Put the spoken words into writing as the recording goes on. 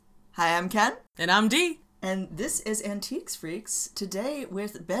Hi, I'm Ken. And I'm Dee. And this is Antiques Freaks, today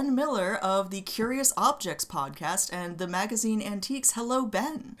with Ben Miller of the Curious Objects podcast and the magazine Antiques. Hello,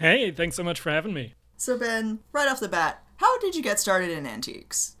 Ben. Hey, thanks so much for having me. So, Ben, right off the bat, how did you get started in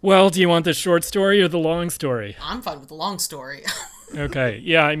antiques? Well, do you want the short story or the long story? I'm fine with the long story. Okay,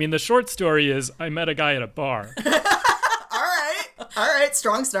 yeah, I mean, the short story is I met a guy at a bar. All right,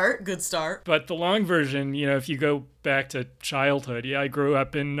 strong start. Good start. But the long version, if you go back to childhood, I grew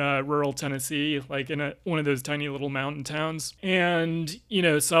up in rural Tennessee, like in one of those tiny little mountain towns. And,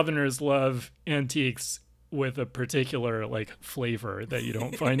 Southerners love antiques with a particular, flavor that you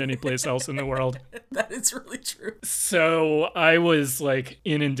don't find anyplace else in the world. That is really true. So I was,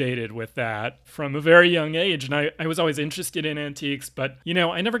 inundated with that from a very young age. And I was always interested in antiques, but,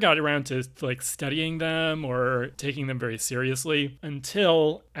 I never got around to, studying them or taking them very seriously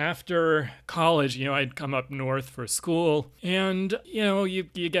until after college. I'd come up north for school and,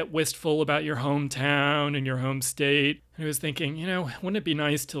 you get wistful about your hometown and your home state. I was thinking, wouldn't it be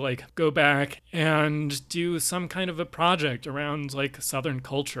nice to go back and do some kind of a project around Southern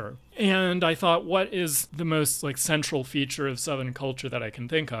culture? And I thought, what is the most central feature of Southern culture that I can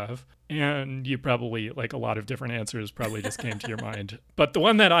think of? And you probably, a lot of different answers probably just came to your mind. But the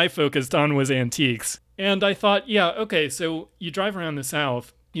one that I focused on was antiques. And I thought, okay, so you drive around the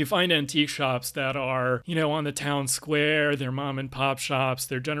South, you find antique shops that are, on the town square, they're mom and pop shops,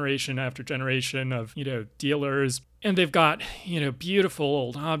 they're generation after generation of, dealers. And they've got, beautiful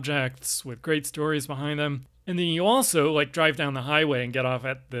old objects with great stories behind them. And then you also drive down the highway and get off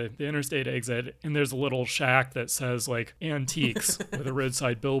at the interstate exit, and there's a little shack that says antiques with a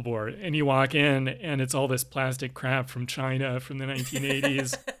roadside billboard. And you walk in and it's all this plastic crap from China from the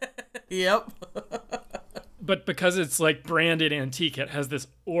 1980s. Yep. But because it's branded antique, it has this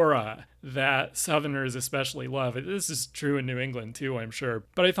aura that Southerners especially love. This is true in New England too, I'm sure.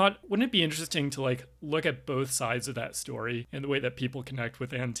 But I thought, wouldn't it be interesting to look at both sides of that story and the way that people connect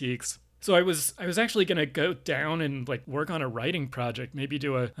with antiques? So I was actually going to go down and work on a writing project, maybe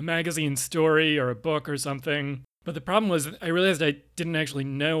do a magazine story or a book or something. But the problem was I realized I didn't actually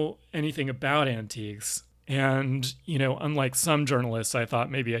know anything about antiques. And, unlike some journalists, I thought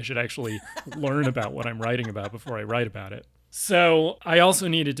maybe I should actually learn about what I'm writing about before I write about it. So I also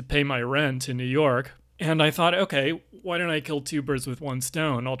needed to pay my rent in New York. And I thought, okay, why don't I kill two birds with one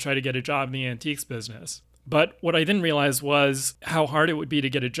stone? I'll try to get a job in the antiques business. But what I didn't realize was how hard it would be to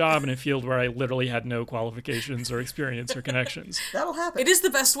get a job in a field where I literally had no qualifications or experience or connections. That'll happen. It is the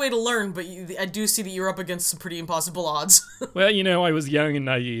best way to learn, but I do see that you're up against some pretty impossible odds. Well, I was young and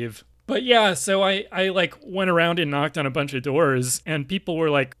naive. But yeah, so I went around and knocked on a bunch of doors, and people were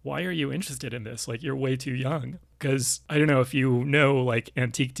like, why are you interested in this? You're way too young. Because I don't know if you know,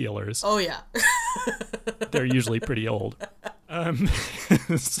 antique dealers. Oh, yeah. They're usually pretty old.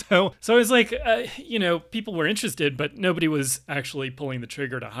 So I was people were interested, but nobody was actually pulling the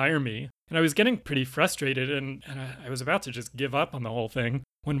trigger to hire me. And I was getting pretty frustrated, and I was about to just give up on the whole thing.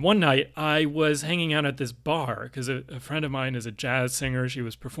 When one night I was hanging out at this bar because a friend of mine is a jazz singer. She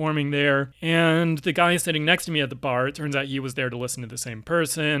was performing there. And the guy sitting next to me at the bar, it turns out he was there to listen to the same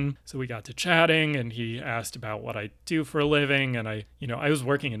person. So we got to chatting and he asked about what I do for a living. And I was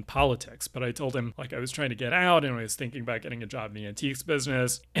working in politics, but I told him I was trying to get out and I was thinking about getting a job in the antiques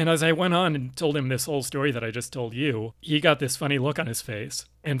business. And as I went on and told him this whole story that I just told you, he got this funny look on his face.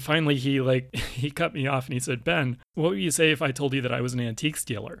 And finally, he cut me off and he said, Ben, what would you say if I told you that I was an antiques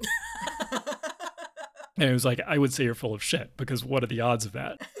dealer? And I was I would say you're full of shit, because what are the odds of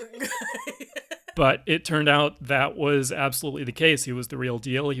that? But it turned out that was absolutely the case. He was the real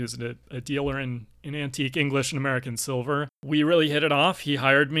deal. He was a dealer in antique English and American silver. We really hit it off. He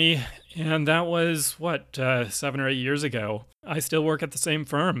hired me, and that was, 7 or 8 years ago. I still work at the same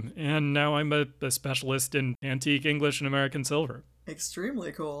firm, and now I'm a specialist in antique English and American silver.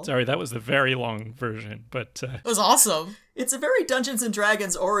 Extremely cool. Sorry, that was the very long version, but... It was awesome. It's a very Dungeons &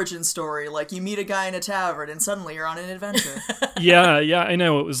 Dragons origin story. You meet a guy in a tavern and suddenly you're on an adventure. Yeah, I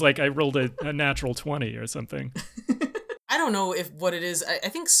know. It was I rolled a natural 20 or something. I don't know what it is. I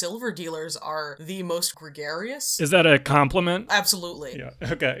think silver dealers are the most gregarious. Is that a compliment? Absolutely.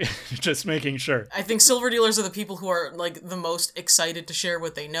 Yeah, okay. Just making sure. I think silver dealers are the people who are, the most excited to share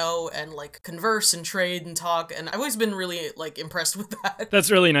what they know and, converse and trade and talk, and I've always been really, impressed with that.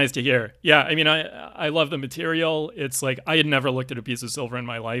 That's really nice to hear. Yeah, I mean, I love the material. It's I had never looked at a piece of silver in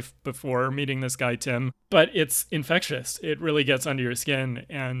my life before meeting this guy, Tim, but it's infectious. It really gets under your skin,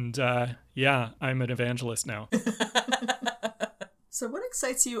 and, yeah, I'm an evangelist now. So what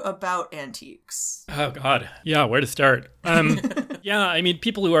excites you about antiques? Oh, God. Yeah, where to start? Yeah, I mean,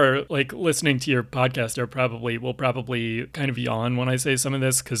 people who are like listening to your podcast will probably kind of yawn when I say some of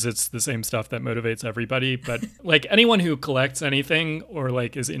this because it's the same stuff that motivates everybody. But like anyone who collects anything or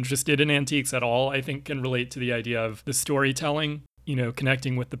like is interested in antiques at all, I think can relate to the idea of the storytelling,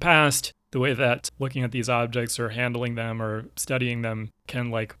 connecting with the past, the way that looking at these objects or handling them or studying them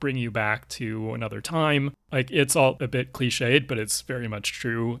can like bring you back to another time. Like it's all a bit cliched, but it's very much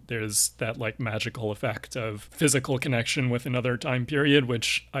true. There's that like magical effect of physical connection with another time period,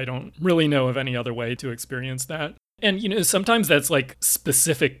 which I don't really know of any other way to experience that. And sometimes that's like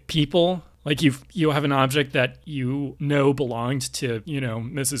specific people. Like you have an object that belonged to,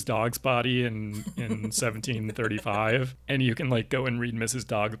 Mrs. Dogsbody in 1735, and you can like go and read Mrs.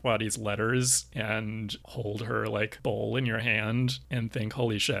 Dogsbody's letters and hold her like bowl in your hand and think,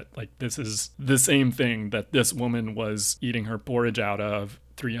 holy shit, like this is the same thing that this woman was eating her porridge out of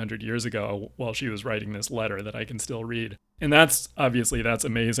 300 years ago while she was writing this letter that I can still read. And that's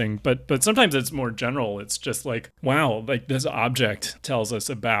amazing. But sometimes it's more general. It's just like, wow, like this object tells us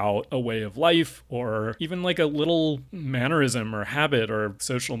about a way of life or even like a little mannerism or habit or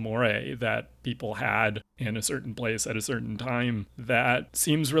social mores that people had in a certain place at a certain time that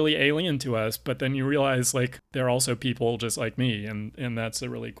seems really alien to us. But then you realize like they're also people just like me. And that's a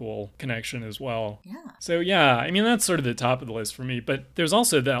really cool connection as well. Yeah. So yeah, I mean, that's sort of the top of the list for me. But there's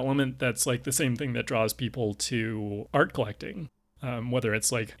also that element that's like the same thing that draws people to art collecting. Whether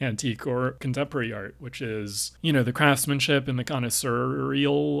it's like antique or contemporary art, which is, the craftsmanship and the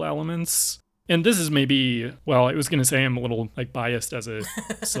connoisseurial elements. And this is maybe, well, I was going to say I'm a little like biased as a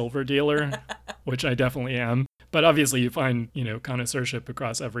silver dealer, which I definitely am. But obviously you find, connoisseurship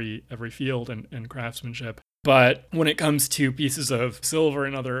across every field and craftsmanship. But when it comes to pieces of silver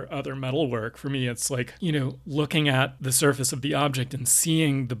and other metalwork, for me, it's like, looking at the surface of the object and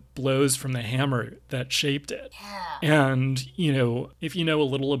seeing the blows from the hammer that shaped it. Yeah. And, if you know a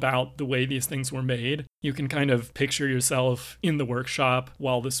little about the way these things were made, you can kind of picture yourself in the workshop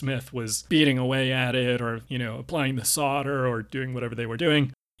while the smith was beating away at it or, applying the solder or doing whatever they were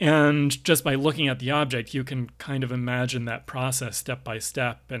doing. And just by looking at the object, you can kind of imagine that process step by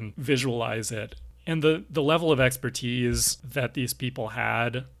step and visualize it. And the level of expertise that these people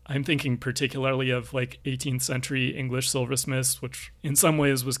had, I'm thinking particularly of like 18th century English silversmiths, which in some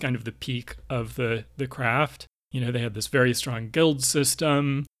ways was kind of the peak of the craft. They had this very strong guild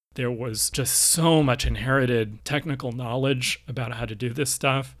system. There was just so much inherited technical knowledge about how to do this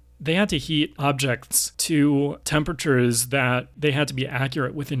stuff. They had to heat objects to temperatures that they had to be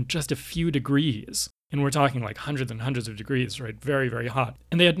accurate within just a few degrees. And we're talking like hundreds and hundreds of degrees, right? Very, very hot.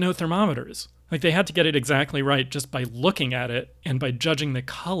 And they had no thermometers. Like they had to get it exactly right just by looking at it and by judging the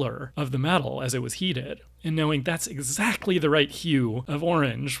color of the metal as it was heated and knowing that's exactly the right hue of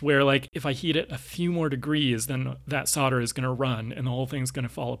orange, where like if I heat it a few more degrees, then that solder is going to run and the whole thing's going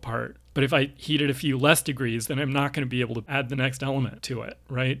to fall apart. But if I heat it a few less degrees, then I'm not going to be able to add the next element to it,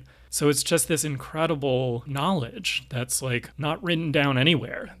 right? So it's just this incredible knowledge that's like not written down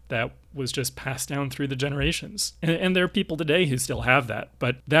anywhere, that was just passed down through the generations. And there are people today who still have that.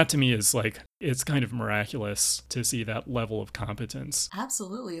 But that to me is like, it's kind of miraculous to see that level of competence.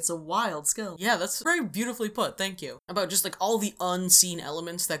 Absolutely. It's a wild skill. Yeah, that's very beautifully put. Thank you. About just like all the unseen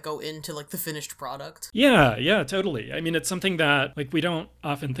elements that go into like the finished product. Yeah, totally. I mean, it's something that like we don't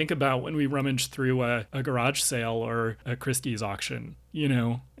often think about when we rummage through a garage sale or a Christie's auction.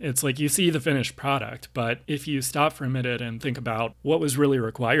 It's like you see the finished product, but if you stop for a minute and think about what was really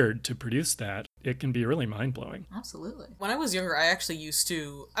required to produce that, it can be really mind-blowing. Absolutely. When I was younger,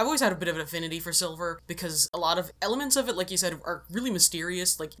 I've always had a bit of an affinity for silver because a lot of elements of it, like you said, are really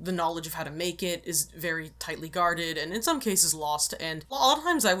mysterious. Like the knowledge of how to make it is very tightly guarded and in some cases lost. And a lot of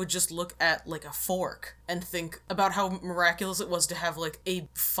times I would just look at like a fork and think about how miraculous it was to have like a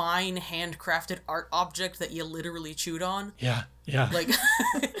fine handcrafted art object that you literally chewed on. Yeah. Like,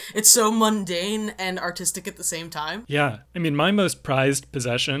 it's so mundane and artistic at the same time. Yeah. I mean, my most prized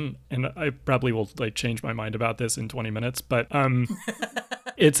possession, and I probably will like change my mind about this in 20 minutes, but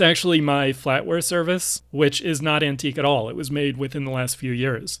it's actually my flatware service, which is not antique at all. It was made within the last few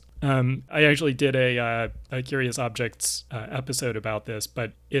years. I actually did a Curious Objects episode about this,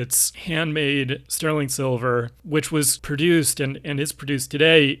 but it's handmade sterling silver, which was produced and is produced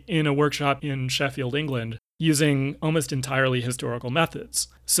today in a workshop in Sheffield, England, using almost entirely historical methods.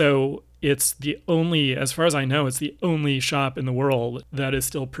 So it's the only, as far as I know, it's the only shop in the world that is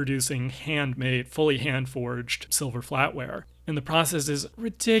still producing handmade, fully hand-forged silver flatware. And the process is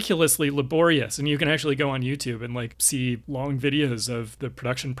ridiculously laborious. And you can actually go on YouTube and like see long videos of the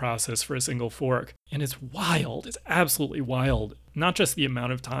production process for a single fork. And it's wild. It's absolutely wild. Not just the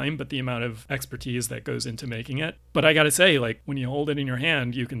amount of time, but the amount of expertise that goes into making it. But I gotta say, like, when you hold it in your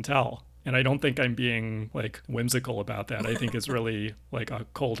hand, you can tell. And I don't think I'm being like whimsical about that. I think it's really like a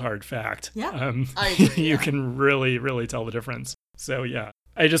cold hard fact. Yeah, I agree, You can really, really tell the difference. So yeah,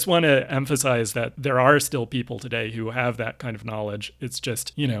 I just want to emphasize that there are still people today who have that kind of knowledge. It's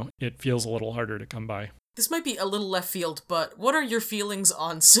just, it feels a little harder to come by. This might be a little left field, but what are your feelings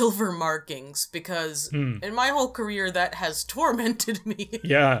on silver markings? Because in my whole career, that has tormented me.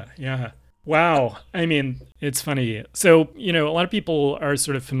 Yeah. Wow. I mean, it's funny. So, a lot of people are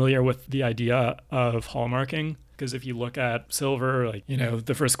sort of familiar with the idea of hallmarking, because if you look at silver, like,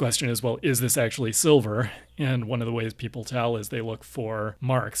 the first question is, well, is this actually silver? And one of the ways people tell is they look for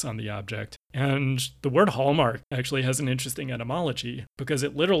marks on the object. And the word hallmark actually has an interesting etymology because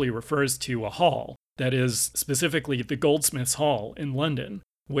it literally refers to a hall. That is specifically the Goldsmiths' Hall in London,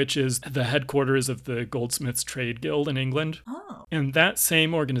 which is the headquarters of the Goldsmiths Trade Guild in England. Oh. And that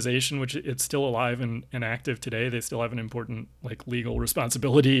same organization, which it's still alive and active today, they still have an important legal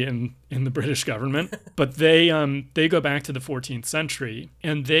responsibility in the British government. But they go back to the 14th century,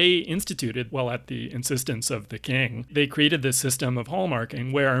 and they instituted, at the insistence of the king, they created this system of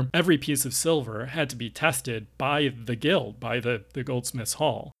hallmarking where every piece of silver had to be tested by the guild, by the Goldsmiths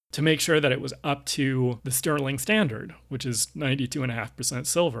Hall, to make sure that it was up to the sterling standard, which is 92.5%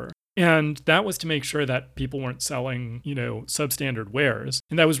 silver. And that was to make sure that people weren't selling, substandard wares.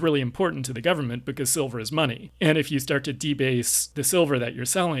 And that was really important to the government because silver is money. And if you start to debase the silver that you're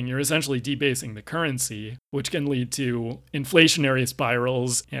selling, you're essentially debasing the currency, which can lead to inflationary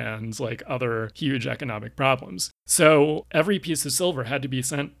spirals and other huge economic problems. So every piece of silver had to be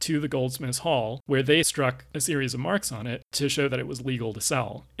sent to the Goldsmiths Hall, where they struck a series of marks on it to show that it was legal to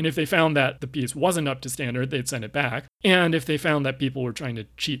sell. And if they found that the piece wasn't up to standard, they'd send it back. And if they found that people were trying to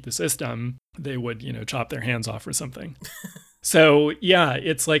cheat the system, they would, chop their hands off or something. So yeah,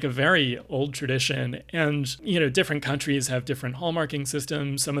 it's like a very old tradition. And, different countries have different hallmarking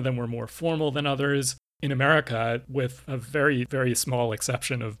systems. Some of them were more formal than others. In America, with a very, very small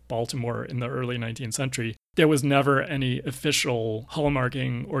exception of Baltimore in the early 19th century, there was never any official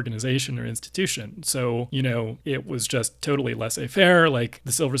hallmarking organization or institution. So, it was just totally laissez-faire. Like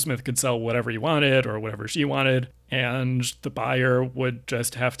the silversmith could sell whatever he wanted or whatever she wanted, and the buyer would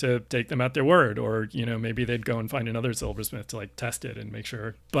just have to take them at their word. Or, maybe they'd go and find another silversmith to test it and make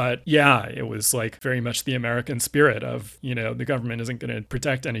sure. But yeah, it was very much the American spirit of, the government isn't going to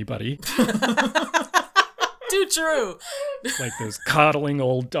protect anybody. Too true. Like those coddling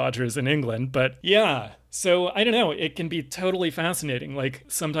old dodgers in England. But yeah, so I don't know. It can be totally fascinating.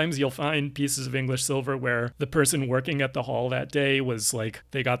 Sometimes you'll find pieces of English silver where the person working at the hall that day was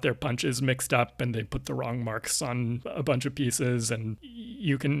they got their punches mixed up and they put the wrong marks on a bunch of pieces. And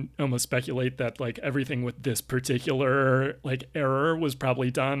you can almost speculate that everything with this particular error was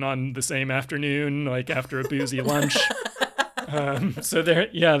probably done on the same afternoon, after a boozy lunch. So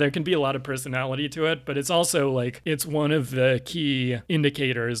there can be a lot of personality to it, but it's also it's one of the key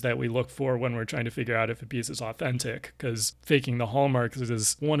indicators that we look for when we're trying to figure out if a piece is authentic, because faking the hallmarks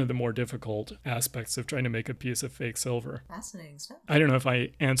is one of the more difficult aspects of trying to make a piece of fake silver. Fascinating stuff. I don't know if I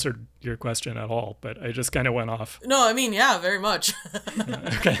answered your question at all, but I just kind of went off. No, I mean, yeah, very much.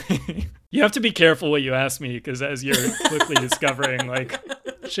 Okay. You have to be careful what you ask me, because as you're quickly discovering,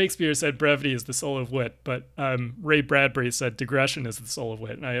 Shakespeare said brevity is the soul of wit, but Ray Bradbury said digression is the soul of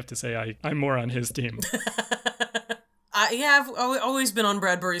wit, and I have to say I'm more on his team. I've always been on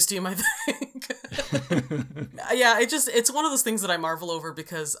Bradbury's team, I think. Yeah, it's one of those things that I marvel over,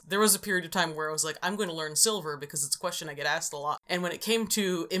 because there was a period of time where I was I'm going to learn silver because it's a question I get asked a lot. And when it came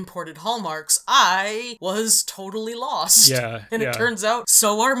to imported hallmarks, I was totally lost. Yeah. And it turns out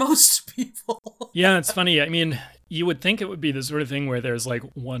so are most people. Yeah, it's funny. I mean, you would think it would be the sort of thing where there's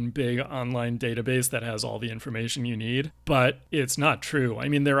one big online database that has all the information you need, but it's not true. I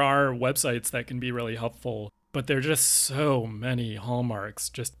mean, there are websites that can be really helpful, but there are just so many hallmarks,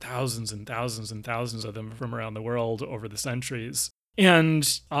 just thousands and thousands and thousands of them from around the world over the centuries.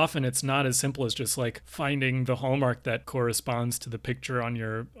 And often it's not as simple as just finding the hallmark that corresponds to the picture on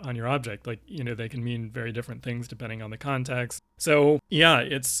your object. They can mean very different things depending on the context. So yeah,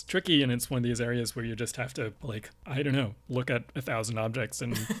 it's tricky, and it's one of these areas where you just have to I don't know, look at 1,000 objects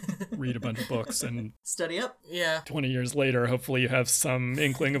and read a bunch of books and study up. Yeah. 20 years later, hopefully you have some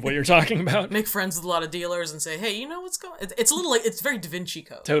inkling of what you're talking about. Make friends with a lot of dealers and say, hey, you know what's going on? It's a little it's very Da Vinci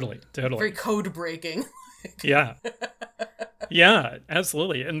Code. Totally. Very code breaking. Yeah. Yeah,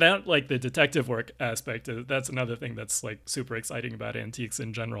 absolutely. And that, like, the detective work aspect, that's another thing that's, like, super exciting about antiques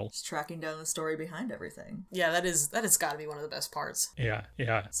in general. Just tracking down the story behind everything. Yeah, that has got to be one of the best parts. Yeah,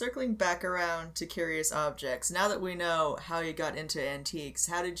 yeah. Circling back around to Curious Objects, now that we know how you got into antiques,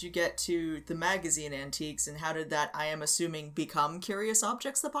 how did you get to the magazine Antiques, and how did that, I am assuming, become Curious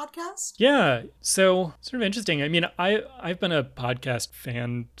Objects, the podcast? Yeah, so sort of interesting. I mean, I've been a podcast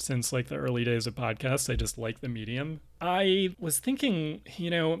fan since like the early days of podcasts. I just like the medium. I was thinking,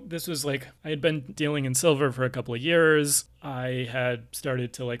 this was like, I had been dealing in silver for a couple of years. I had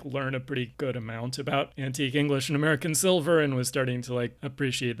started to like learn a pretty good amount about antique English and American silver and was starting to like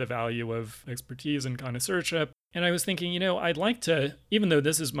appreciate the value of expertise and connoisseurship. And I was thinking, I'd like to, even though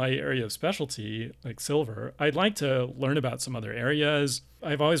this is my area of specialty, like silver, I'd like to learn about some other areas.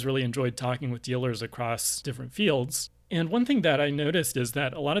 I've always really enjoyed talking with dealers across different fields. And one thing that I noticed is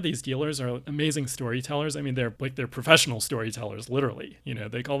that a lot of these dealers are amazing storytellers. I mean, they're professional storytellers, literally.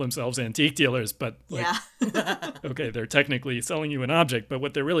 They call themselves antique dealers, but okay, they're technically selling you an object, but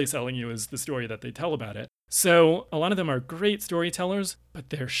what they're really selling you is the story that they tell about it. So a lot of them are great storytellers,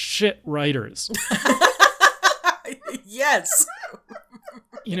 but they're shit writers. Yes.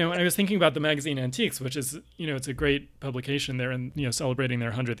 And I was thinking about the magazine Antiques, which is, it's a great publication. They're celebrating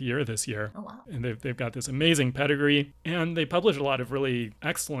their 100th year this year. Oh, wow. And they've got this amazing pedigree, and they publish a lot of really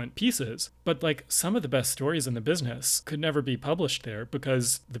excellent pieces. But like some of the best stories in the business could never be published there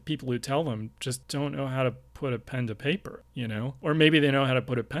because the people who tell them just don't know how to put a pen to paper, or maybe they know how to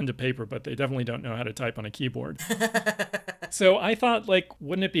put a pen to paper, but they definitely don't know how to type on a keyboard. So I thought,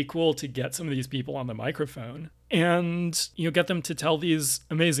 wouldn't it be cool to get some of these people on the microphone and, get them to tell these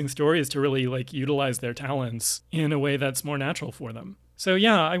amazing stories to really utilize their talents in a way that's more natural for them. So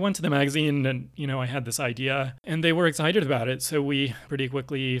yeah, I went to the magazine and, I had this idea and they were excited about it. So we pretty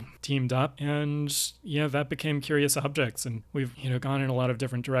quickly teamed up and that became Curious Objects. And we've, gone in a lot of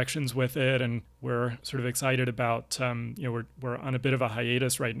different directions with it. And we're sort of excited about, we're on a bit of a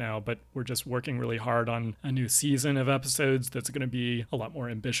hiatus right now, but we're just working really hard on a new season of episodes that's going to be a lot more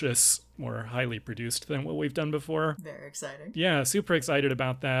ambitious, more highly produced than what we've done before. Very exciting. Yeah, super excited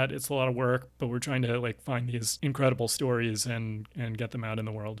about that. It's a lot of work, but we're trying to find these incredible stories and get them out in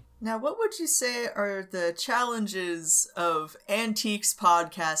the world. Now, what would you say are the challenges of antiques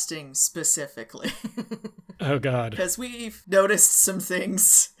podcasting specifically? Oh, God. Because we've noticed some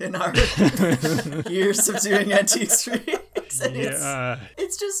things in our years of doing Antiques Freaks. And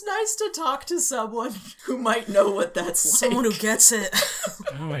it's just nice to talk to someone who might know what that's like. Someone who gets it.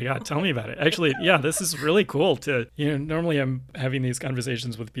 Oh, my God. Tell me about it. Actually, yeah, this is really cool to, normally I'm having these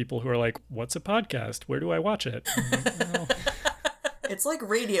conversations with people who are like, what's a podcast? Where do I watch it? It's like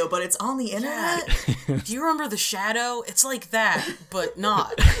radio, but it's on the internet. Do you remember The Shadow? It's like that, but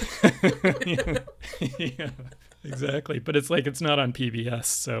not. Yeah, exactly. But it's not on PBS,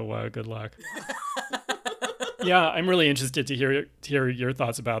 so good luck. Yeah, I'm really interested to hear your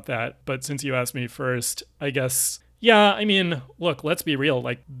thoughts about that. But since you asked me first, I guess... Yeah, I mean, look, let's be real.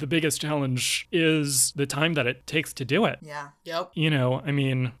 The biggest challenge is the time that it takes to do it. Yeah. Yep. I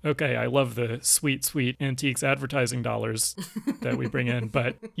mean, okay, I love the sweet, sweet Antiques advertising dollars that we bring in,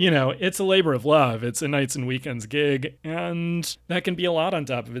 but, it's a labor of love. It's a nights and weekends gig, and that can be a lot on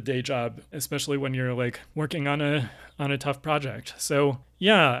top of a day job, especially when you're, working on a tough project. So,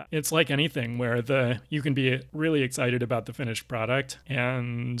 yeah, it's like anything where you can be really excited about the finished product,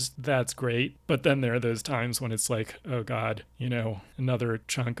 and that's great. But then there are those times when it's like, oh God, another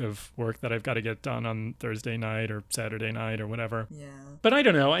chunk of work that I've got to get done on Thursday night or Saturday night or whatever. Yeah. But I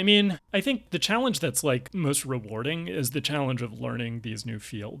don't know. I mean, I think the challenge that's most rewarding is the challenge of learning these new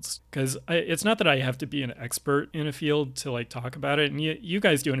fields. Because it's not that I have to be an expert in a field to talk about it. And you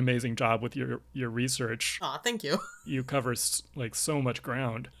guys do an amazing job with your research. Aw, thank you. You cover so much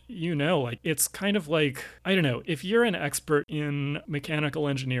ground. It's kind of I don't know, if you're an expert in mechanical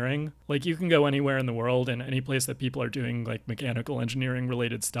engineering, you can go anywhere in the world and any place that people are doing mechanical engineering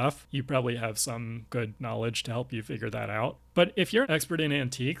related stuff, you probably have some good knowledge to help you figure that out. But if you're an expert in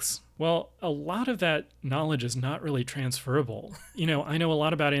antiques, well, a lot of that knowledge is not really transferable. I know a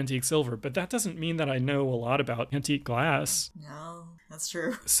lot about antique silver, but that doesn't mean that I know a lot about antique glass. No, that's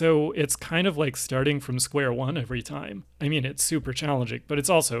true. So it's kind of like starting from square one every time. I mean, it's super challenging, but it's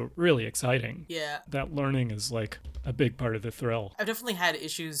also really exciting. Yeah. That learning is a big part of the thrill. I've definitely had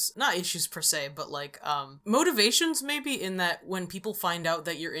issues, not issues per se, but motivations maybe, in that when people find out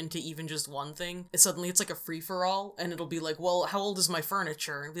that you're into even just one thing, it's like a free-for-all, and it'll be like, well, how old is my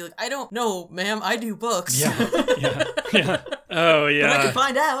furniture? And be like, I don't know, ma'am, I do books. Yeah. Oh, yeah. But I can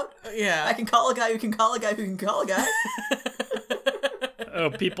find out. Yeah. I can call a guy who can call a guy who can call a guy. Oh,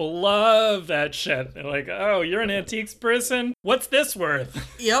 people love that shit. They're like, oh, you're an antiques person? What's this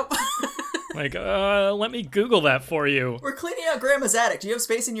worth? Yep. Like, let me Google that for you. We're cleaning out Grandma's attic. Do you have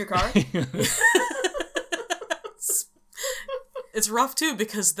space in your car? It's rough too,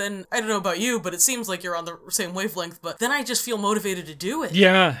 because then, I don't know about you, but it seems like you're on the same wavelength, but then I just feel motivated to do it.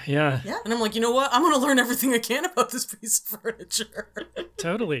 Yeah. And I'm like, you know what? I'm gonna learn everything I can about this piece of furniture.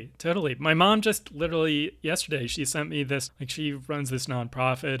 Totally. My mom just literally yesterday, she sent me this, like she runs this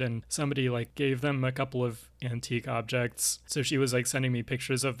nonprofit and somebody like gave them a couple of antique objects. So she was like sending me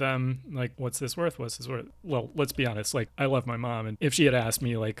pictures of them, like, what's this worth? Well, let's be honest, like I love my mom. And if she had asked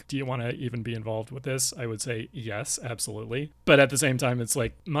me like, do you want to even be involved with this? I would say yes, absolutely. But at the same time, it's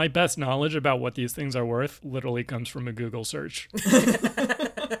like my best knowledge about what these things are worth literally comes from a Google search.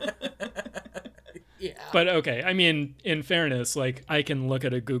 Yeah. But okay, I mean, in fairness, like I can look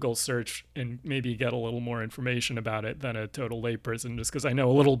at a Google search and maybe get a little more information about it than a total layperson just because I know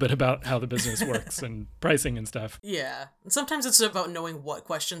a little bit about how the business works and pricing and stuff. Yeah. And sometimes it's about knowing what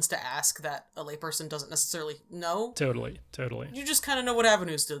questions to ask that a layperson doesn't necessarily know. Totally. You just kind of know what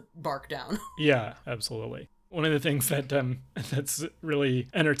avenues to bark down. Yeah, absolutely. One of the things that that's really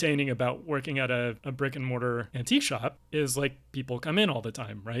entertaining about working at a brick and mortar antique shop is like people come in all the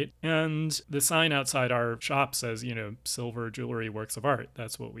time, right? And the sign outside our shop says, silver jewelry, works of art.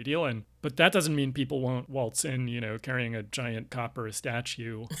 That's what we deal in. But that doesn't mean people won't waltz in, carrying a giant copper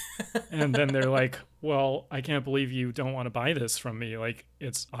statue. And then they're like, well, I can't believe you don't want to buy this from me. Like,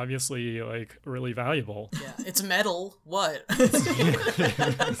 it's obviously like really valuable. Yeah, it's metal. What?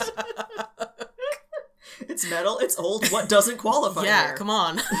 It's metal, it's old, what doesn't qualify Yeah, here? come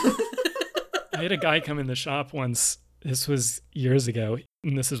on. I had a guy come in the shop once, this was years ago,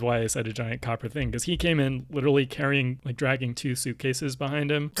 and this is why I said a giant copper thing, because he came in literally dragging 2 suitcases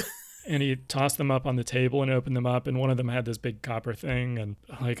behind him. And he tossed them up on the table and opened them up, and one of them had this big copper thing and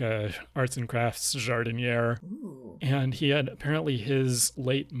like a arts and crafts jardiniere. Ooh. And he had, apparently his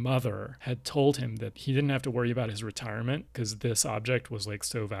late mother had told him that he didn't have to worry about his retirement because this object was like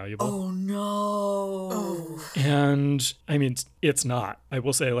so valuable. Oh no. Oh. And I mean, it's not. I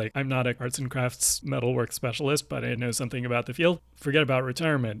will say, like, I'm not an arts and crafts metalwork specialist, but I know something about the field. Forget about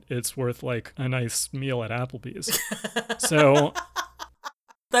retirement. It's worth like a nice meal at Applebee's. So...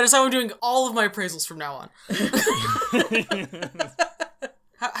 That is how I'm doing all of my appraisals from now on.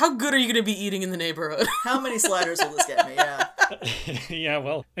 How good are you going to be eating in the neighborhood? How many sliders will this get me? Yeah. Yeah,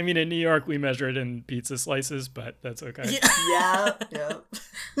 well, I mean, in New York, we measure it in pizza slices, but that's okay. Yeah.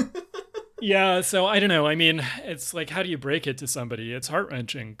 Yeah, so I don't know. I mean, it's like, how do you break it to somebody? It's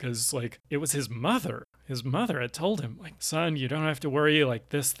heart-wrenching because, like, it was his mother. His mother had told him, like, son, you don't have to worry. Like,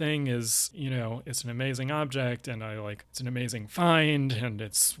 this thing is, it's an amazing object, and it's an amazing find, and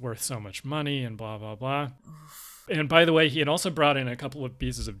it's worth so much money, and blah, blah, blah. And by the way, he had also brought in a couple of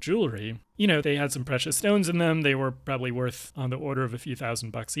pieces of jewelry. They had some precious stones in them. They were probably worth on the order of a few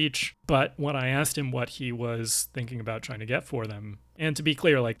 $1,000 each. But when I asked him what he was thinking about trying to get for them, and to be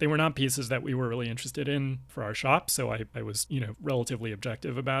clear, like, they were not pieces that we were really interested in for our shop. So I was, relatively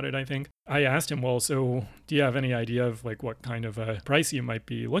objective about it, I think. I asked him, well, so do you have any idea of like what kind of a price you might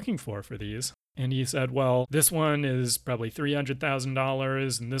be looking for these? And he said, well, this one is probably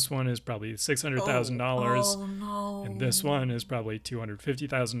 $300,000, and this one is probably $600,000. Oh, no. And this one is probably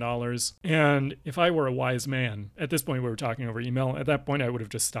 $250,000. And if I were a wise man, at this point we were talking over email, at that point I would have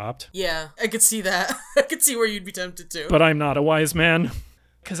just stopped. Yeah, I could see that. I could see where you'd be tempted to. But I'm not a wise man.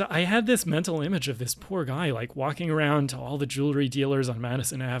 Because I had this mental image of this poor guy, like, walking around to all the jewelry dealers on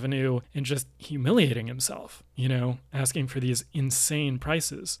Madison Avenue and just humiliating himself, asking for these insane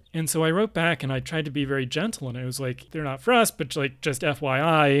prices. And so I wrote back and I tried to be very gentle, and I was like, they're not for us, but like, just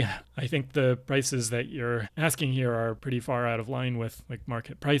FYI, I think the prices that you're asking here are pretty far out of line with like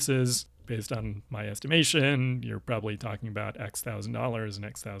market prices. Based on my estimation, you're probably talking about X $1,000 and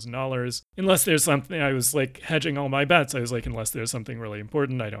X $1,000. Unless there's something, I was like hedging all my bets. I was like, unless there's something really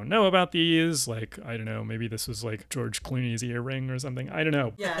important I don't know about these. Like, I don't know, maybe this was like George Clooney's earring or something. I don't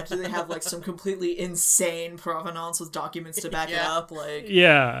know. Yeah, do they have like some completely insane provenance with documents to back it up? Like,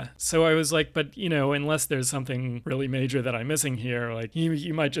 yeah. So I was like, but unless there's something really major that I'm missing here, like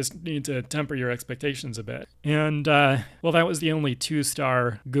you might just need to temper your expectations a bit. And well, that was the only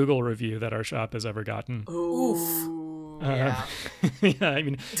 2-star Google review that our shop has ever gotten. ooh, yeah. Yeah, I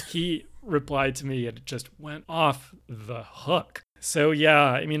mean, he replied to me and it just went off the hook. So yeah,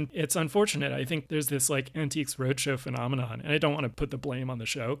 I mean, it's unfortunate. I think there's this like Antiques Roadshow phenomenon, and I don't want to put the blame on the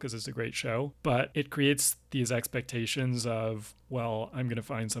show because it's a great show, but it creates these expectations of, well, I'm going to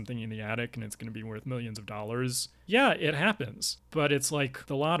find something in the attic and it's going to be worth millions of dollars. Yeah, it happens, but it's like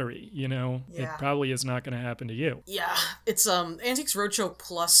the lottery, you know? Yeah. It probably is not going to happen to you. Yeah, it's Antiques Roadshow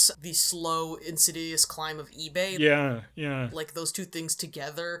plus the slow, insidious climb of eBay. Yeah. Like, those two things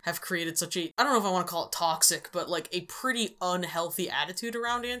together have created such a, I don't know if I want to call it toxic, but like a pretty unhealthy attitude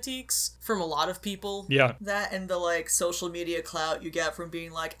around antiques from a lot of people. Yeah. That and the like social media clout you get from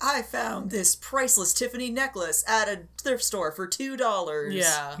being like, I found this priceless Tiffany necklace at a thrift store for $2.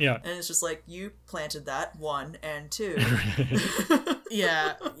 Yeah. And it's just like, you planted that, one, and two.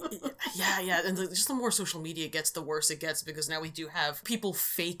 Yeah. And just the more social media gets, the worse it gets, because now we do have people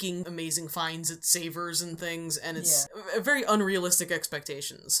faking amazing finds at Savers and things, and it's very unrealistic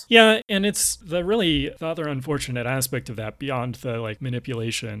expectations. Yeah, and it's the other unfortunate aspect of that, beyond the like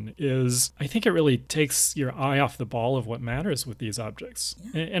manipulation, is I think it really takes your eye off the ball of what matters with these objects.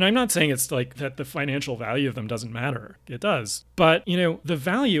 Yeah. And I'm not saying it's like that the financial value of them doesn't matter. It does. But, you know, the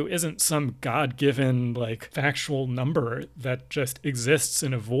value isn't some God-given like factual number that just exists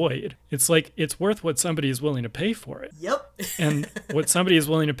in a void. It's like it's worth what somebody is willing to pay for it. Yep. And what somebody is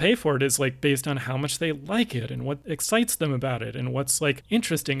willing to pay for it is like based on how much they like it and what excites them about it and what's like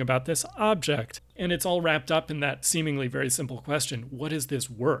interesting about this object. And it's all wrapped up in that seemingly very simple question, what is this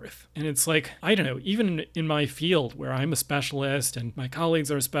worth? And it's like, I don't know, even in my field where I'm a specialist and my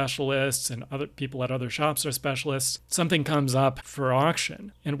colleagues are specialists and other people at other shops are specialists, something comes up for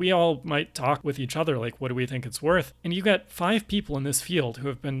auction and we all might talk with each other like, what do we think it's worth? And you got 5 people in this field who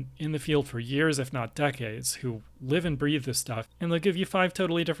have been in the field for years, if not decades, who live and breathe this stuff, and they'll give you 5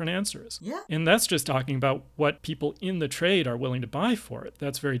 totally different answers. Yeah. And that's just talking about what people in the trade are willing to buy for it.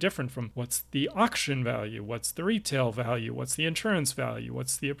 That's very different from what's the auction value, what's the retail value, what's the insurance value,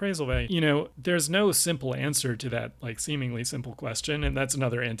 what's the appraisal value. You know, there's no simple answer to that like seemingly simple question, and that's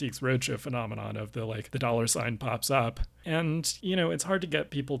another Antiques Roadshow phenomenon of the like the dollar sign pops up. And, you know, it's hard to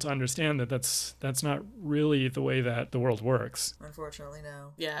get people to understand that that's not really the way that the world works. Unfortunately,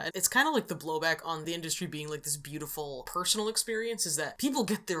 no. Yeah, it's kind of like the blowback on the industry being like this beautiful personal experience is that people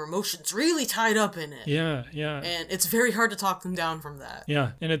get their emotions really tied up in it. Yeah. And it's very hard to talk them down from that.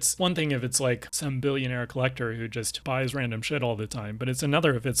 Yeah, and it's one thing if it's like some billionaire collector who just buys random shit all the time, but it's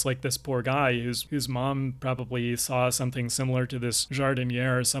another if it's like this poor guy whose mom probably saw something similar to this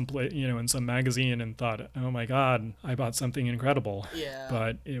jardiniere someplace, you know, in some magazine and thought, oh my God, I bought something incredible. Yeah.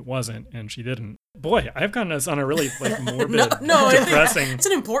 But it wasn't, and she didn't. Boy, I've gotten us on a really like morbid, depressing. I it's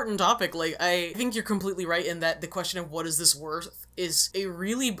an important topic. Like, I think you're completely right in that the question of what is this worth is a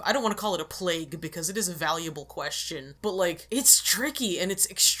really, I don't want to call it a plague because it is a valuable question, but like, it's tricky and it's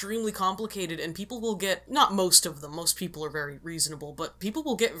extremely complicated, and people will get, not most of them, most people are very reasonable, but people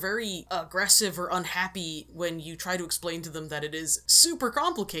will get very aggressive or unhappy when you try to explain to them that it is super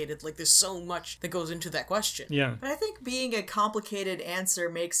complicated. Like, there's so much that goes into that question. Yeah. But I think being a complicated answer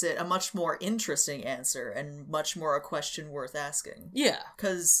makes it a much more interesting answer and much more a question worth asking. Yeah.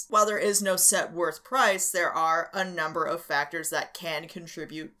 Because while there is no set worth price, there are a number of factors that can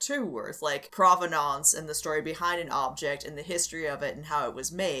contribute to worth, like provenance and the story behind an object and the history of it and how it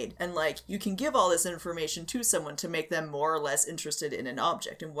was made. And like, you can give all this information to someone to make them more or less interested in an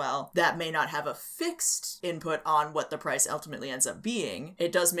object. And while that may not have a fixed input on what the price ultimately ends up being,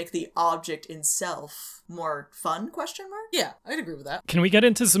 it does make the object itself more fun, question mark? Yeah, I'd agree with that. Can we get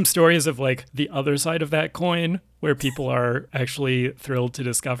into some stories of like the other side of that coin, where people are actually thrilled to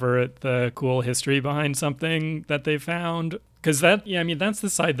discover the cool history behind something that they found? Because that, yeah, I mean, that's the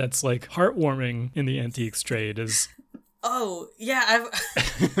side that's like heartwarming in the antiques trade is... Oh, yeah,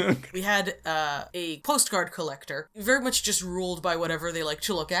 we had a postcard collector, very much just ruled by whatever they like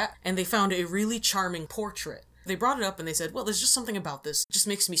to look at, and they found a really charming portrait. They brought it up and they said, well, there's just something about this. It just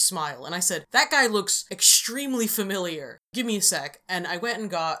makes me smile. And I said, that guy looks extremely familiar. Give me a sec. And I went and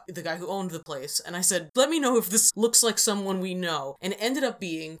got the guy who owned the place. And I said, let me know if this looks like someone we know. And it ended up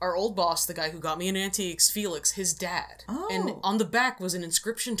being our old boss, the guy who got me an antiques, Felix, his dad. Oh. And on the back was an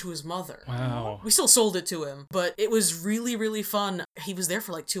inscription to his mother. Wow. We still sold it to him, but it was really, really fun. He was there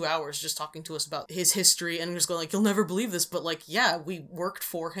for like 2 hours just talking to us about his history and just going like, you'll never believe this, but like, yeah, we worked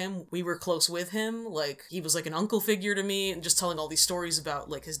for him. We were close with him. Like, he was like an uncle figure to me, and just telling all these stories about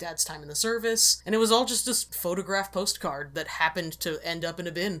like his dad's time in the service. And it was all just this photograph postcard that happened to end up in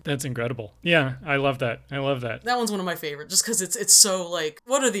a bin. That's incredible. Yeah, I love that. I love that. That one's one of my favorite, just because it's so like,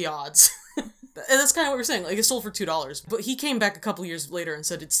 what are the odds? And that's kind of what we're saying. Like, it sold for $2. But he came back a couple years later and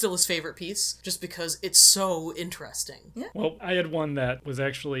said it's still his favorite piece, just because it's so interesting. Yeah. Well, I had one that was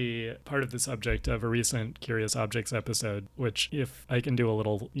actually part of the subject of a recent Curious Objects episode, which, if I can do a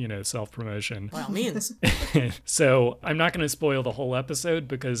little, self-promotion. By all means. So I'm not going to spoil the whole episode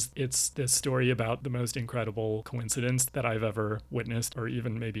because it's this story about the most incredible coincidence that I've ever witnessed or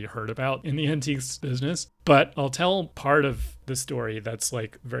even maybe heard about in the antiques business. But I'll tell part of the story that's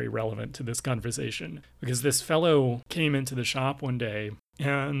like very relevant to this conversation, because this fellow came into the shop one day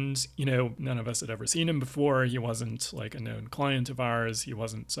and, none of us had ever seen him before. He wasn't like a known client of ours. He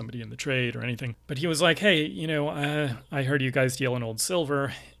wasn't somebody in the trade or anything. But he was like, hey, I heard you guys deal in old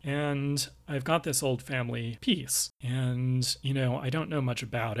silver, and I've got this old family piece. And, I don't know much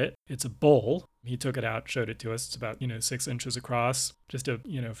about it. It's a bowl. He took it out, showed it to us. It's about, 6 inches across, just a,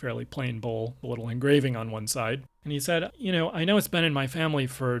 fairly plain bowl, a little engraving on one side. And he said, I know it's been in my family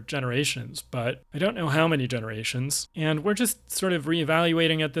for generations, but I don't know how many generations. And we're just sort of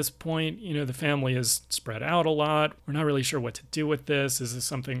reevaluating at this point. The family is spread out a lot. We're not really sure what to do with this. Is this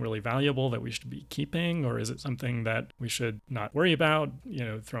something really valuable that we should be keeping? Or is it something that we should not worry about,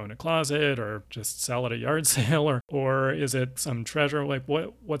 throw in a closet or just sell at a yard sale? Or is it some treasure? Like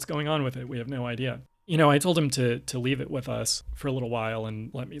what's going on with it? We have no idea. I told him to leave it with us for a little while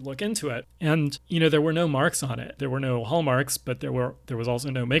and let me look into it. And, there were no marks on it. There were no hallmarks, but there was also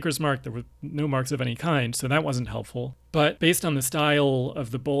no maker's mark. There were no marks of any kind, so that wasn't helpful. But based on the style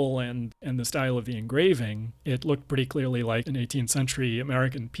of the bowl and the style of the engraving, it looked pretty clearly like an 18th century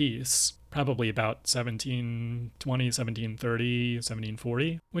American piece. Probably about 1720, 1730,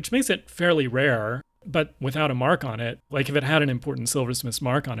 1740, which makes it fairly rare. But without a mark on it, like if it had an important silversmith's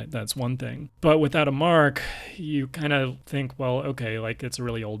mark on it, that's one thing. But without a mark, you kind of think, well, okay, like it's a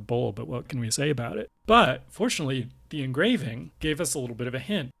really old bowl, but what can we say about it? But fortunately, the engraving gave us a little bit of a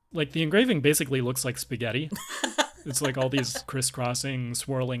hint. Like the engraving basically looks like spaghetti. It's like all these crisscrossing,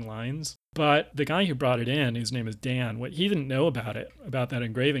 swirling lines. But the guy who brought it in, whose name is Dan, what he didn't know about that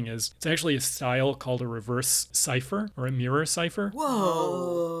engraving is it's actually a style called a reverse cipher or a mirror cipher.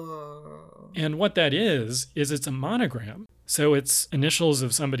 Whoa. And what that is it's a monogram. So it's initials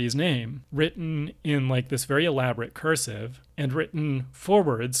of somebody's name written in like this very elaborate cursive and written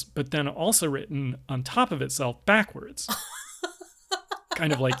forwards, but then also written on top of itself backwards.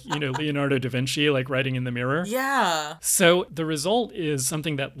 Kind of like, Leonardo da Vinci, like writing in the mirror. Yeah. So the result is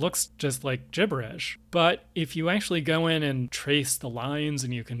something that looks just like gibberish. But if you actually go in and trace the lines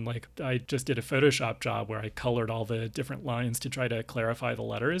and you can I just did a Photoshop job where I colored all the different lines to try to clarify the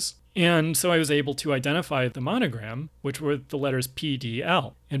letters. And so I was able to identify the monogram, which were the letters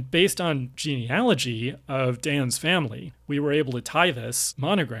PDL. And based on genealogy of Dan's family, we were able to tie this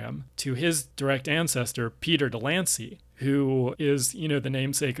monogram to his direct ancestor, Peter Delancey, who is, the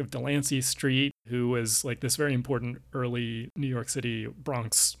namesake of Delancey Street, who was like this very important early New York City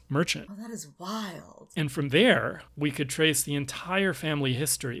Bronx merchant. Oh, that is wild. And from there, we could trace the entire family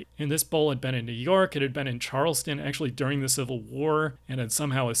history. And this bowl had been in New York, it had been in Charleston, actually during the Civil War, and had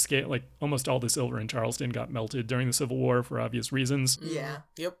somehow escaped, like almost all the silver in Charleston got melted during the Civil War for obvious reasons. Yeah.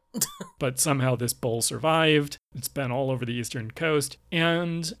 Yep. But somehow this bowl survived. It's been all over the Eastern Coast.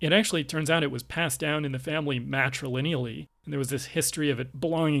 And it actually turns out it was passed down in the family matrilineally. And there was this history of it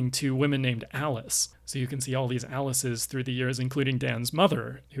belonging to women named Alice. So you can see all these Alices through the years, including Dan's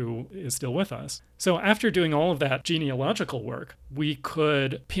mother, who is still with us. So after doing all of that genealogical work, we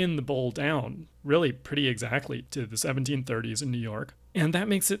could pin the bowl down really pretty exactly to the 1730s in New York. And that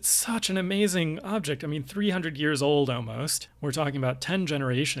makes it such an amazing object. I mean, 300 years old almost. We're talking about 10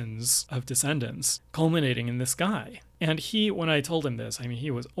 generations of descendants culminating in this guy. And when I told him this,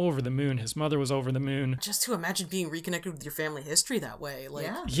 he was over the moon. His mother was over the moon. Just to imagine being reconnected with your family history that way.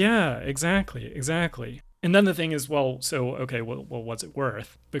 Yeah, exactly. And then the thing is, what's it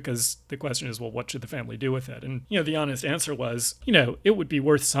worth? Because the question is, what should the family do with it? And, the honest answer was, it would be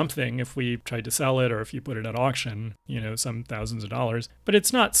worth something if we tried to sell it or if you put it at auction, some thousands of dollars. But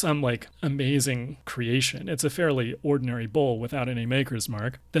it's not some, amazing creation. It's a fairly ordinary bowl without any maker's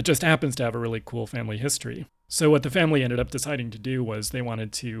mark that just happens to have a really cool family history. So what the family ended up deciding to do was they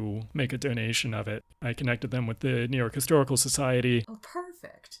wanted to make a donation of it. I connected them with the New York Historical Society. Oh,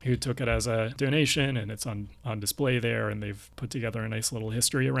 perfect. Who took it as a donation, and it's on display there, and they've put together a nice little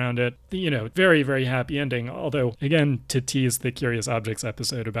history around it. Very, very happy ending. Although, again, to tease the Curious Objects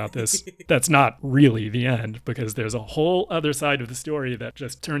episode about this, that's not really the end, because there's a whole other side of the story that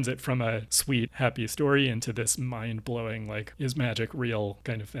just turns it from a sweet, happy story into this mind-blowing, is magic real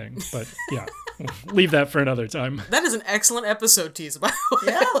kind of thing. But yeah. Leave that for another time. That is an excellent episode tease, by the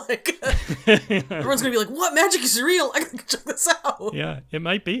way. Yeah. Like, everyone's gonna be like, what? Magic is real? I gotta check this out. Yeah, it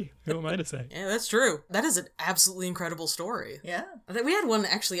might be. Who am I to say? Yeah, that's true. That is an absolutely incredible story. Yeah. We had one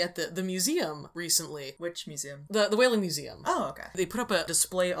actually at the museum recently. Which museum? The Whaling Museum. Oh, okay. They put up a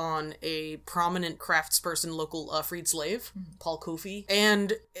display on a prominent craftsperson, local freed slave, Paul Kofi.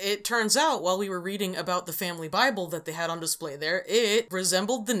 And it turns out, while we were reading about the family Bible that they had on display there, it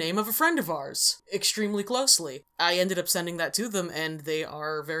resembled the name of a friend of ours extremely closely. I ended up sending that to them, and they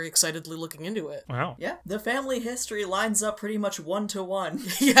are very excitedly looking into it. Wow. Yeah. The family history lines up pretty much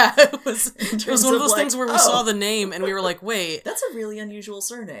 1-to-1. Yeah, it was terms one of of, those like, things where we oh. saw the name, and we were like, wait. That's a really unusual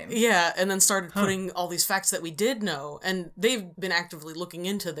surname. Yeah, and then started putting all these facts that we did know, and they've been actively looking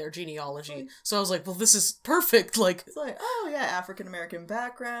into their genealogy. So I was like, well, this is perfect. Like, It's like, oh yeah, African American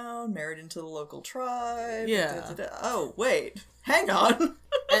background, married into the local tribe. Yeah. da-da-da. Oh, wait. Hang on.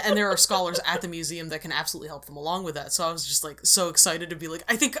 and there are scholars at the museum that can absolutely help them along with that. So I was just like so excited to be like,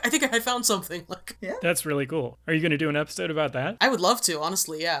 I think I found something. Like, That's really cool. Are you going to do an episode about that? I would love to,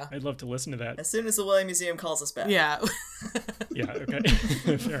 honestly. Yeah. I'd love to listen to that. As soon as the William Museum calls us back. Yeah. Yeah, okay.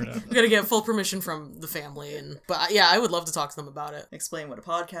 Fair enough. We gotta get full permission from the family, but yeah, I would love to talk to them about it. Explain what a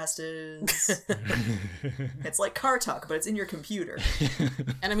podcast is. It's like Car Talk, but it's in your computer.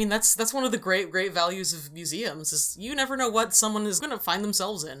 And I mean, that's one of the great values of museums is you never know what someone is gonna find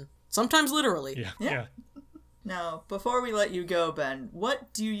themselves in. Sometimes literally. Yeah. Now, before we let you go, Ben,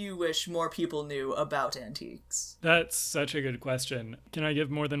 what do you wish more people knew about antiques? That's such a good question. Can I give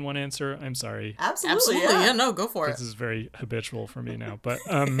more than one answer? I'm sorry. Absolutely, Absolutely, yeah. yeah, no, go for it. This is very habitual for me now, but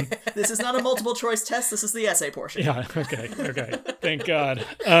This is not a multiple choice test, this is the essay portion. yeah, okay. Thank God.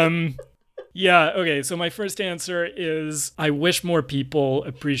 Yeah, okay, so my first answer is I wish more people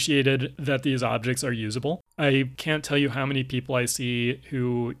appreciated that these objects are usable. I can't tell you how many people I see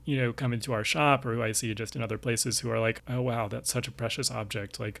who, come into our shop or who I see just in other places who are like, oh wow, that's such a precious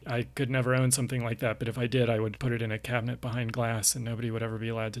object. Like, I could never own something like that, but if I did, I would put it in a cabinet behind glass and nobody would ever be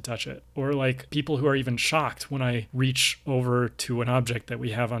allowed to touch it. Or like people who are even shocked when I reach over to an object that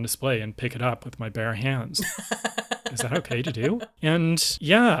we have on display and pick it up with my bare hands. Is that okay to do? And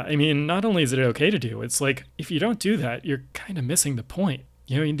yeah, I mean, not only is it okay to do, it's like, if you don't do that, you're kind of missing the point.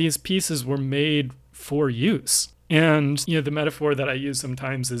 These pieces were made for use. And, the metaphor that I use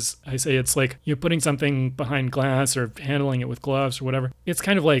sometimes is I say it's like you're putting something behind glass or handling it with gloves or whatever. It's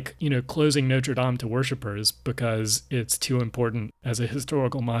kind of like, closing Notre Dame to worshipers because it's too important as a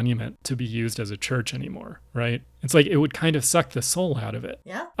historical monument to be used as a church anymore, right? It's like it would kind of suck the soul out of it.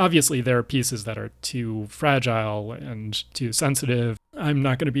 Yeah. Obviously, there are pieces that are too fragile and too sensitive. I'm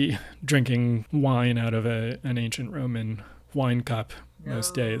not going to be drinking wine out of an ancient Roman wine cup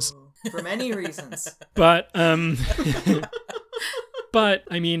most days. For many reasons. But but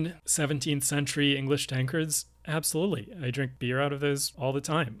I mean, 17th century English tankards, absolutely. I drink beer out of those all the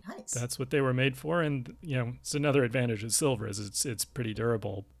time. Nice. That's what they were made for, and it's another advantage of silver is it's pretty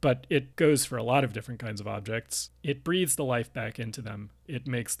durable. But it goes for a lot of different kinds of objects. It breathes the life back into them. It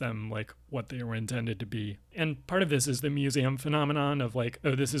makes them like what they were intended to be. And part of this is the museum phenomenon of like,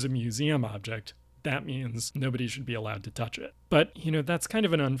 oh, this is a museum object. That means nobody should be allowed to touch it. But, that's kind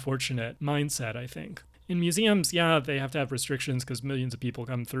of an unfortunate mindset, I think. In museums, yeah, they have to have restrictions because millions of people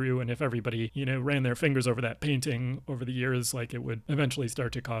come through, and if everybody, ran their fingers over that painting over the years, like it would eventually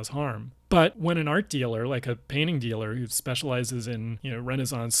start to cause harm. But when an art dealer, like a painting dealer who specializes in,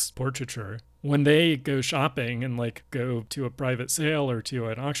 Renaissance portraiture, when they go shopping and like go to a private sale or to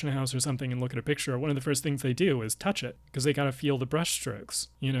an auction house or something and look at a picture, one of the first things they do is touch it because they got to feel the brush strokes,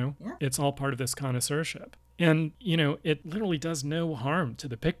 Yeah. It's all part of this connoisseurship. And, it literally does no harm to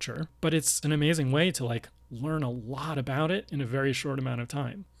the picture, but it's an amazing way to like learn a lot about it in a very short amount of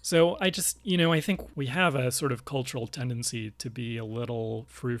time. So I just, I think we have a sort of cultural tendency to be a little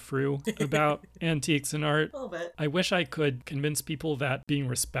frou-frou about antiques and art. A little bit. I wish I could convince people that being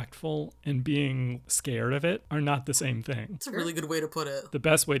respectful and being scared of it are not the same thing. That's a really good way to put it. The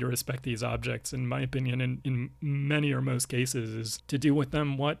best way to respect these objects, in my opinion, in many or most cases, is to do with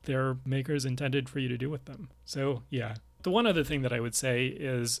them what their makers intended for you to do with them. So, yeah. The one other thing that I would say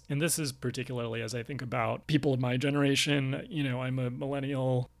is, and this is particularly as I think about people of my generation, I'm a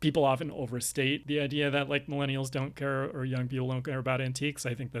millennial. People often overstate the idea that like millennials don't care or young people don't care about antiques.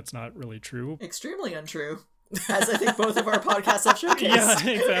 I think that's not really true. Extremely untrue. As I think both of our podcasts have showcased.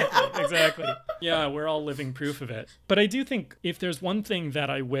 Yeah, exactly. Yeah, we're all living proof of it. But I do think if there's one thing that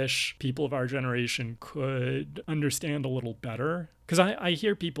I wish people of our generation could understand a little better, because I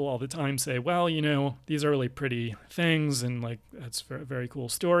hear people all the time say, well, you know, these are really pretty things and like that's a very cool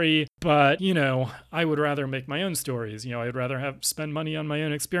story. But, you know, I would rather make my own stories. You know, I'd rather spend money on my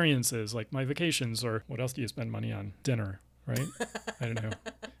own experiences, like my vacations, or what else do you spend money on? Dinner, right? I don't know.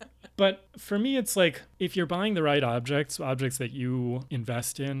 But for me, it's like if you're buying the right objects that you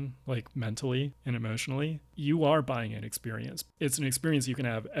invest in, like mentally and emotionally, you are buying an experience. It's an experience you can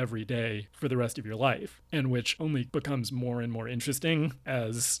have every day for the rest of your life, and which only becomes more and more interesting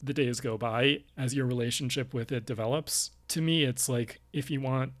as the days go by, as your relationship with it develops. To me, it's like if you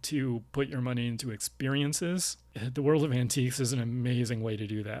want to put your money into experiences, the world of antiques is an amazing way to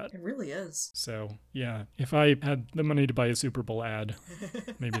do that. It really is. So, yeah, if I had the money to buy a Super Bowl ad,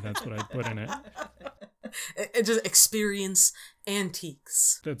 maybe that's what I'd put in it. Just experience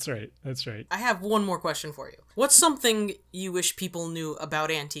antiques. That's right. That's right. I have one more question for you. What's something you wish people knew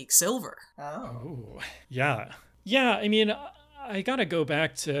about antique silver? Oh, yeah. Yeah, I mean, I gotta go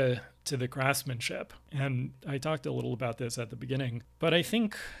back to the craftsmanship. And I talked a little about this at the beginning. But I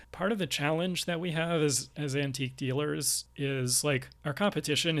think part of the challenge that we have as antique dealers is like our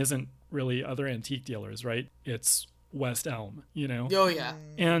competition isn't really other antique dealers, right? It's West Elm, you know? Oh, yeah.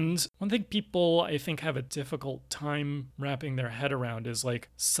 And one thing people, I think, have a difficult time wrapping their head around is like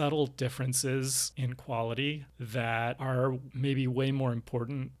subtle differences in quality that are maybe way more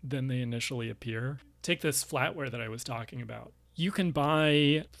important than they initially appear. Take this flatware that I was talking about. You can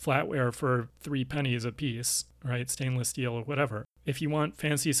buy flatware for 3 pennies a piece, right? Stainless steel or whatever. If you want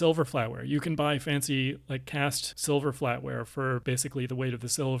fancy silver flatware, you can buy fancy like cast silver flatware for basically the weight of the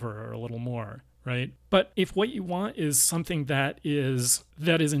silver or a little more, right? But if what you want is something that is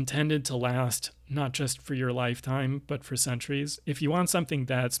intended to last not just for your lifetime, but for centuries, if you want something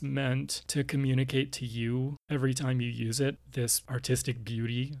that's meant to communicate to you every time you use it, this artistic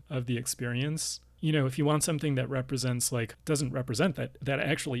beauty of the experience, you know, if you want something that represents, like, doesn't represent that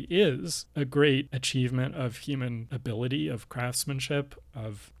actually is a great achievement of human ability, of craftsmanship,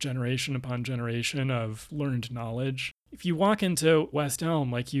 of generation upon generation of learned knowledge. If you walk into West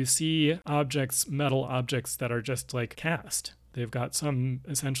Elm, like, you see objects, metal objects that are just like cast. They've got some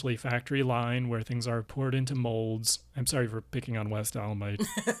essentially factory line where things are poured into molds. I'm sorry for picking on West Elm.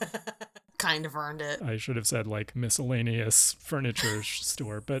 Kind of earned it. I should have said like miscellaneous furniture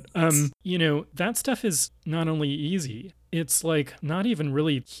store. But, you know, that stuff is not only easy, it's like not even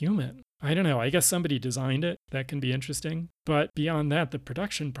really human. I don't know. I guess somebody designed it. That can be interesting. But beyond that, the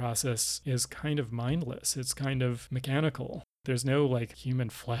production process is kind of mindless. It's kind of mechanical. There's no like human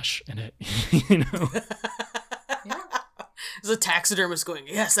flesh in it, you know? There's a taxidermist going,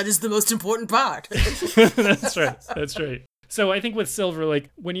 yes, that is the most important part. That's right. That's right. So I think with silver, like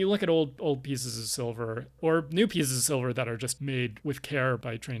when you look at old pieces of silver or new pieces of silver that are just made with care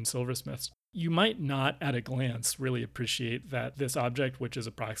by trained silversmiths, you might not at a glance really appreciate that this object, which is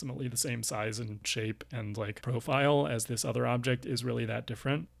approximately the same size and shape and like profile as this other object, is really that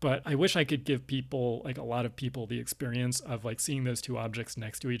different. But I wish I could give people, like a lot of people, the experience of like seeing those two objects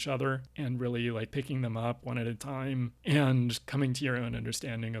next to each other and really like picking them up one at a time and coming to your own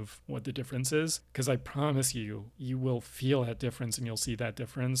understanding of what the difference is. Because I promise you, you will feel that difference and you'll see that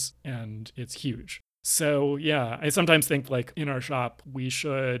difference, and it's huge. So yeah, I sometimes think like in our shop, we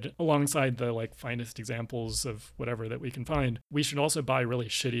should, alongside the like finest examples of whatever that we can find, we should also buy really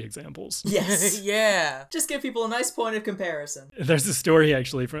shitty examples. Yes. Yeah. Just give people a nice point of comparison. There's a story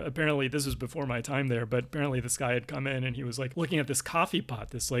actually, apparently this was before my time there, but apparently this guy had come in and he was like looking at this coffee pot,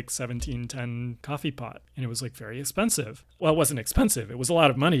 this like 1710 coffee pot, and it was like very expensive. Well, it wasn't expensive. It was a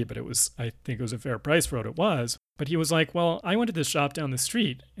lot of money, but I think it was a fair price for what it was. But he was like, well, I went to this shop down the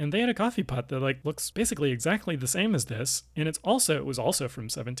street and they had a coffee pot that like looks basically exactly the same as this. And it was also from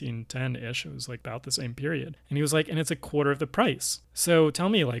 1710-ish. It was like about the same period. And he was like, and it's a quarter of the price. So tell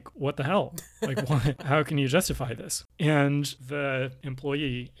me, like, what the hell? Like, how can you justify this? And the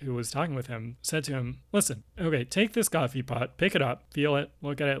employee who was talking with him said to him, listen, okay, take this coffee pot, pick it up, feel it,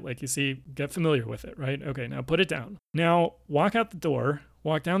 look at it, like you see, get familiar with it, right? Okay, now put it down. Now walk out the door,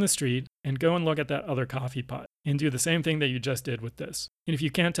 walk down the street, and go and look at that other coffee pot and do the same thing that you just did with this. And if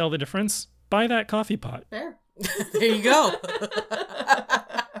you can't tell the difference, buy that coffee pot. There. There you go.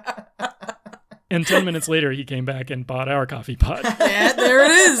 And 10 minutes later, he came back and bought our coffee pot. Yeah, there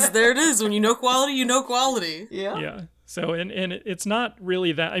it is. There it is. When you know quality, you know quality. Yeah. Yeah. So, and it's not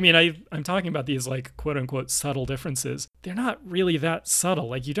really that, I mean, I'm talking about these like quote unquote subtle differences. They're not really that subtle.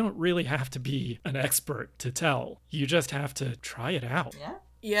 Like you don't really have to be an expert to tell. You just have to try it out. Yeah.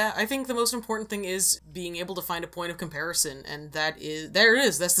 Yeah, I think the most important thing is being able to find a point of comparison, and there it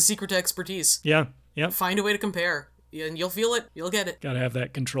is. That's the secret to expertise. Yeah. Yep. Find a way to compare, and you'll feel it. You'll get it. Gotta have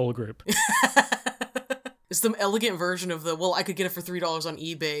that control group. It's the elegant version of well, I could get it for $3 on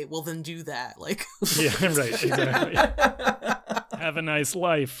eBay. Well, then do that. Like, Yeah, right, exactly. Have a nice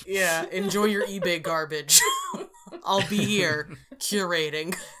life. yeah, enjoy your eBay garbage. I'll be here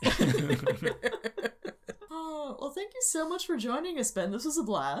curating. Oh, well, thank you so much for joining us, Ben. This was a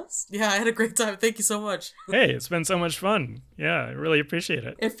blast. Yeah, I had a great time. Thank you so much. Hey, it's been so much fun. Yeah, I really appreciate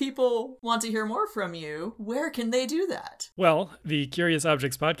it. If people want to hear more from you, where can they do that? Well, the Curious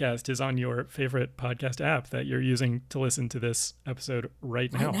Objects podcast is on your favorite podcast app that you're using to listen to this episode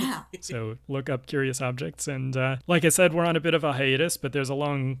right now. So look up Curious Objects. And like I said, we're on a bit of a hiatus, but there's a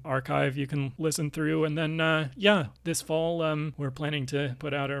long archive you can listen through. And then, this fall, we're planning to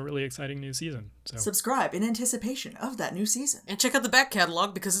put out a really exciting new season. So subscribe in anticipation of that new season. And check out the back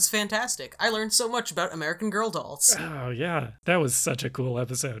catalog because it's fantastic. I learned so much about American Girl dolls. Oh, yeah. That was such a cool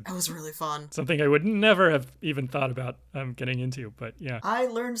episode. That was really fun. Something I would never have even thought about getting into, but yeah. I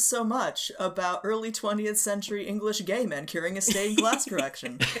learned so much about early 20th century English gay men curing a stained glass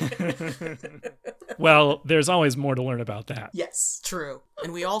correction. Well, there's always more to learn about that. Yes. True.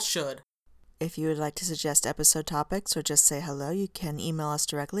 And we all should. If you would like to suggest episode topics or just say hello, you can email us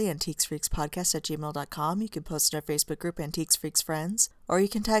directly at antiquesfreakspodcast@gmail.com. You can post in our Facebook group, Antiques Freaks Friends, or you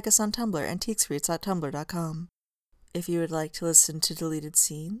can tag us on Tumblr, antiquesfreaks.tumblr.com. If you would like to listen to deleted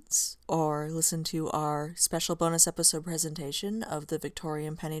scenes, or listen to our special bonus episode presentation of the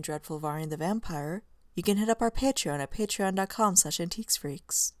Victorian Penny Dreadful Varney the Vampire, you can hit up our Patreon at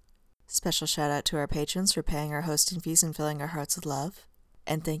patreon.com/antiquesfreaks. Special shout out to our patrons for paying our hosting fees and filling our hearts with love.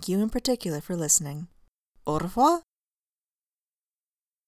 And thank you in particular for listening. Au revoir!